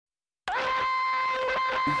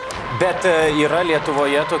Bet yra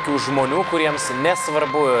Lietuvoje tokių žmonių, kuriems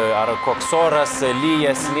nesvarbu, ar koks oras,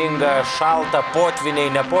 lyja, sninga, šalta, potviniai,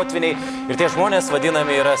 nepotviniai. Ir tie žmonės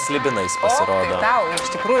vadinami yra slibinais, pasirodo. O, tai tau, iš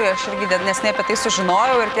tikrųjų, aš irgi nesnei apie tai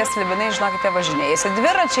sužinojau ir tie slibinai, žinokite, važinėjasi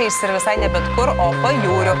dviračiais ir visai ne bet kur, o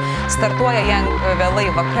pajūriu. Startuoja jie vėlai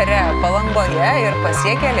vakare Palangoje ir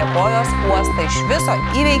pasiekė Liepojos uostą. Iš viso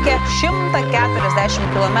įveikė 140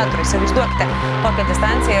 km. Įsivaizduokite, kokią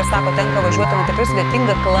distanciją ir sako, tenka važiuoti tikrai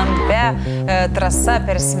sudėtinga klampia trasa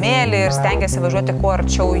per smėlį ir stengiasi važiuoti kuo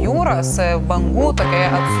arčiau jūros, bangų tokioje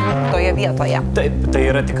atslūgtoje vietoje. Taip, tai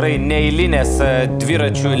yra tikrai neeilinės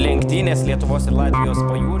dviračių lenktynės Lietuvos ir Latvijos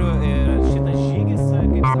pajūrių ir šitas žygis,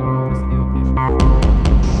 kaip sakoma, prasidėjo prieš.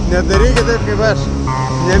 Nedarykit taip kaip aš,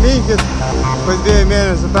 neminkit po 2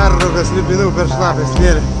 mėnesių pertraukas slibinų per šlapę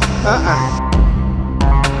smėlį.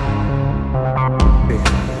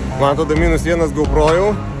 Man atrodo -1 GoPro jau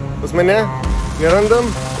pas mane, nerandam.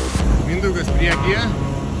 Mindaugas priekyje.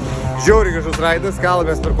 Žiauriai gražus raidas,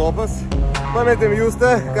 kalamės per kopas. Pametėm Justą,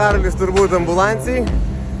 Karolis turbūt ambulansijai,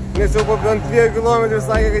 nes jau po 2 km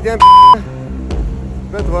sakė, kad jam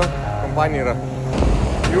bet va, kompanija yra.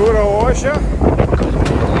 Jūra ošia.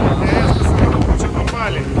 Vėjas pasirodo pučia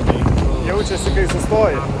normaliai. Jaučiasi, kai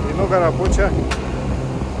sustoja. Į nugarą pučia.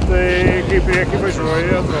 Tai kai priekį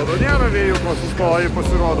važiuoji, atrodo, nėra vėjų, ko sustoji,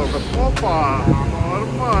 pasirodo, kad opa,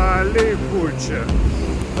 normaliai pučia.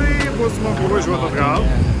 Tai bus smagu važiuoti atgal.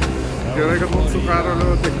 Gerai, kad mums su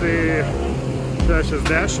Karoliu tik tai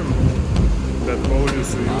 60, bet Paulius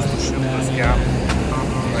su Justu 100 chem.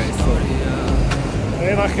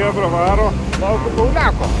 Eina hebra varo, laukiu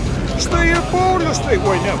Pauliako. Štai ir Paulius, štai,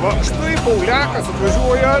 oi ne, va, štai Pauliakas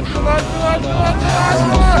atvažiuoja,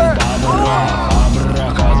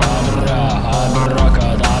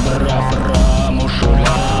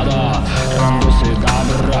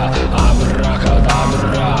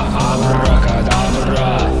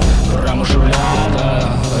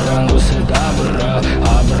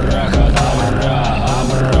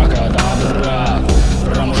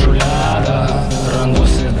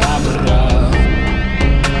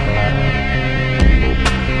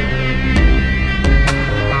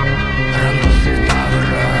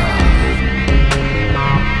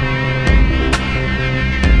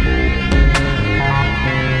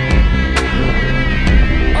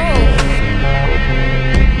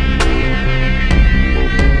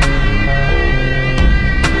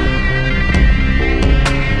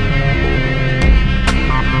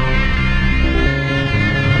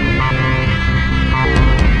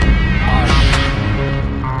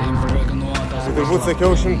 turbūt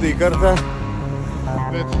sakiau 100 kartą,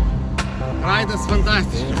 bet raidas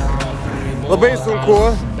fantastiškas. Labai sunku.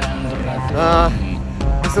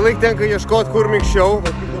 Visąlaik tenka ieškoti, kur mikščiau.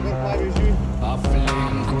 Kaip dabar, pavyzdžiui,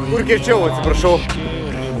 kur kiečiau, atsiprašau.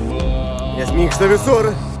 Nes mykšta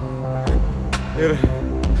visur. Ir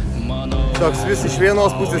toks vis iš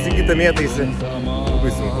vienos pusės į kitą mėtaisi.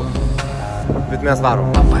 Labai sunku. Bet mes varom.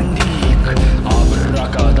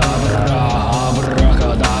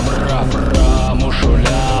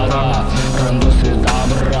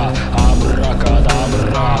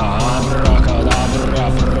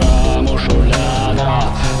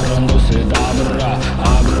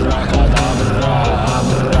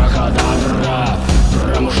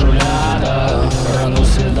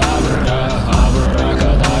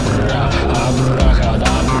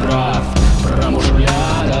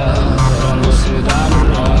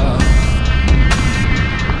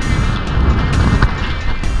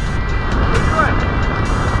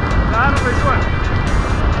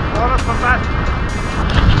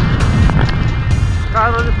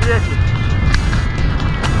 Karolis priekį.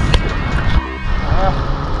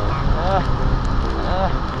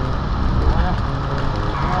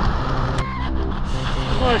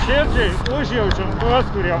 Nuoširdžiai užjaučiam tuos,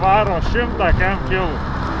 kurie varo 100 chem kilų.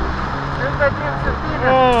 137.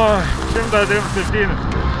 O, 137.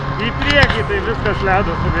 Į priekį tai viskas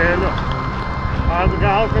ledo su vėliu.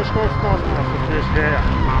 Atgal kažkoks kosmosas išvėja.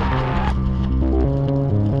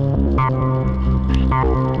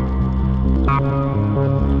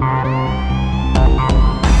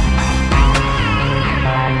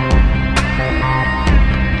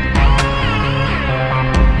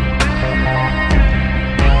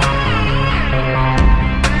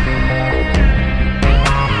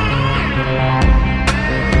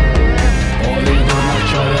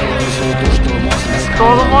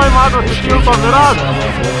 Tolumoj matosi šilto miražo.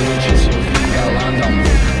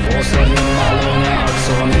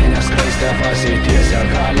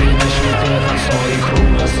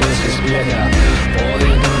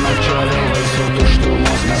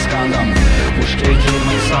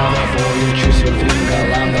 Užkeikimai savo pojūčius jau tringa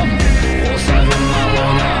landam.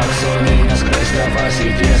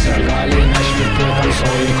 pasitiesę, galime šviti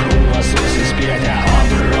tamsoj krūvą susispietę.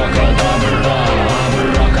 Abrakadabra,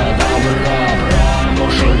 abrakadabra,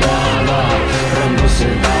 pramušu ledą, randu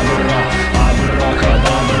sidabrą.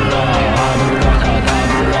 Abrakadabra,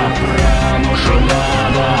 abrakadabra, pramušu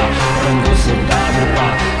ledą, randu sidabrą.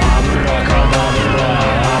 Abrakadabra,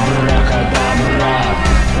 abrakadabra,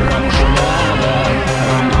 pramušu ledą,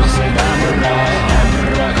 randu sidabrą.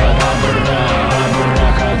 Abrakadabra,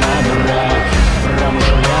 abrakadabra,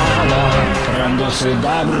 pramušu ledą, randu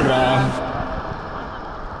sidabrą.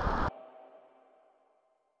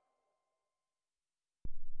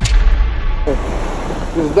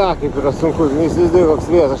 Pizda, kaip yra sunku, neįsivaizduoju koks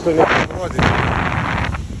vėjas, aš to neparodžiu.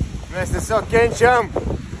 Mes tiesiog kenčiam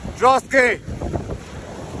žostkai.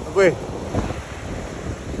 Labai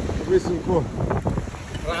sunku.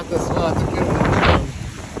 Ratas va, tokia žinam.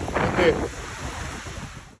 Taip.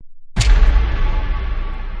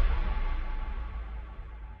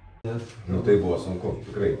 Nu tai buvo sunku,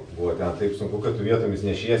 tikrai. Buvo ten taip sunku, kad tu vietomis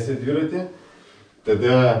nešiesi dviratį,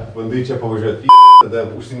 tada bandai čia pavažiuoti tada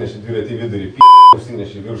užsineši dviratį vidurį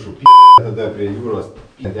užsineši viršų tada prie jūros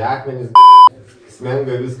akmenys,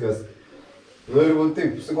 smenga viskas. Nu ir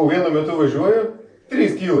taip, sakau, vienu metu važiuoju,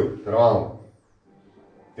 3 kilai per valandą.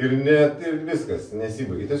 Ir viskas,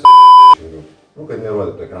 nesibaigia. Tiesiog, nu, kad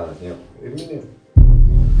nerodytų ekranas nieko. Ir minėjau.